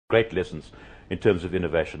great lessons in terms of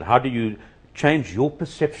innovation. How do you change your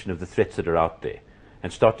perception of the threats that are out there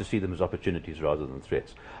and start to see them as opportunities rather than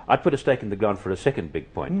threats? I'd put a stake in the ground for a second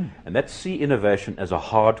big point, and that's see innovation as a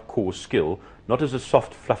hardcore skill, not as a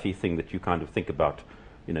soft, fluffy thing that you kind of think about,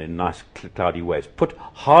 you know, in nice, cloudy ways. Put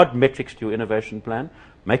hard metrics to your innovation plan,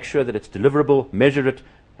 make sure that it's deliverable, measure it,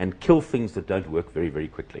 and kill things that don't work very, very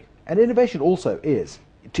quickly. And innovation also is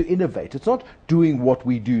to innovate. It's not doing what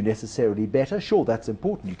we do necessarily better. Sure, that's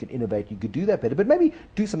important. You can innovate, you could do that better, but maybe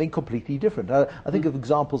do something completely different. I think of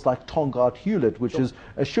examples like Tongaat Hewlett, which is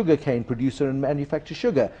a sugarcane producer and manufactures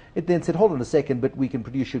sugar. It then said, hold on a second, but we can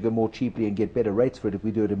produce sugar more cheaply and get better rates for it if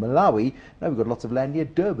we do it in Malawi. Now we've got lots of land near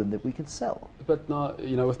Durban that we can sell. But now,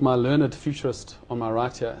 you know, with my learned futurist on my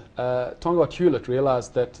right here, Tongaat Hewlett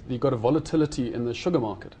realized that you've got a volatility in the sugar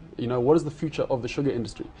market. You know, what is the future of the sugar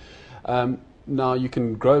industry? Now you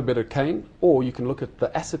can grow better cane, or you can look at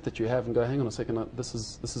the asset that you have and go, hang on a second, this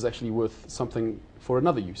is actually worth something for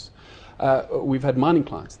another use. We've had mining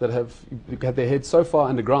clients that have had their heads so far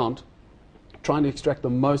underground, trying to extract the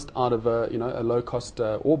most out of a low-cost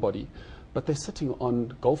ore body, but they're sitting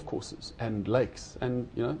on golf courses and lakes, and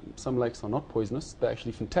you know, some lakes are not poisonous; they're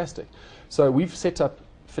actually fantastic. So we've set up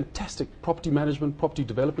fantastic property management, property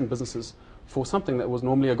development businesses for something that was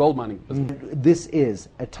normally a gold mining business. This is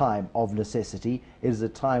a time of necessity. It is a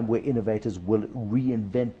time where innovators will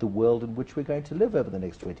reinvent the world in which we're going to live over the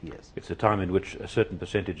next 20 years. It's a time in which a certain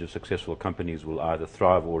percentage of successful companies will either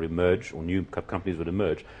thrive or emerge, or new companies will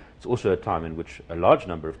emerge. It's also a time in which a large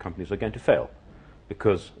number of companies are going to fail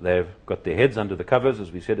because they've got their heads under the covers,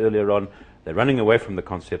 as we said earlier on. They're running away from the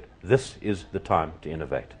concept. This is the time to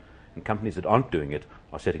innovate. And companies that aren't doing it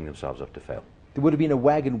are setting themselves up to fail. There would have been a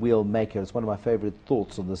wagon wheel maker. It's one of my favorite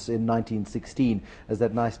thoughts on this in 1916, as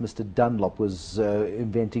that nice Mr. Dunlop was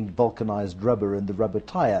inventing vulcanized rubber and the rubber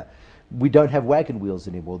tire. We don't have wagon wheels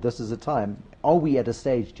anymore. This is a time. Are we at a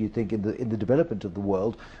stage, do you think, in the development of the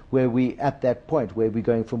world, where we at that point where we're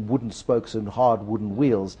going from wooden spokes and hard wooden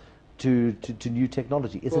wheels to new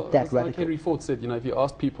technology? Is it that radical? Like Henry Ford said, you know, if you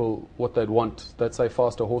asked people what they'd want, they'd say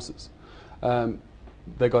faster horses.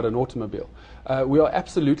 They got an automobile. We are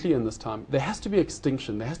absolutely in this time. There has to be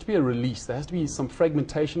extinction. There has to be a release. There has to be some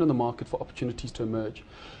fragmentation in the market for opportunities to emerge.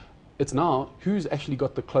 It's now who's actually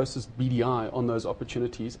got the closest BDI on those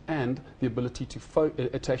opportunities and the ability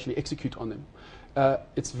to actually execute on them.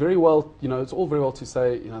 It's very well, you know, it's all very well to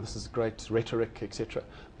say, you know, this is great rhetoric, etc.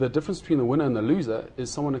 The difference between the winner and the loser is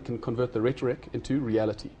someone who can convert the rhetoric into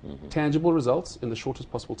reality. Tangible results in the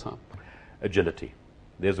shortest possible time. Agility.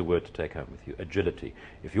 There's a word to take home with you, agility.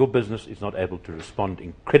 If your business is not able to respond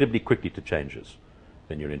incredibly quickly to changes,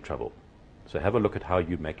 then you're in trouble. So have a look at how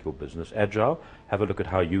you make your business agile. Have a look at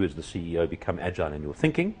how you as the CEO become agile in your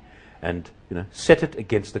thinking, and set it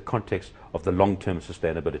against the context of the long-term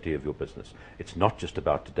sustainability of your business. It's not just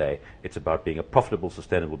about today, it's about being a profitable,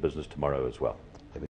 sustainable business tomorrow as well.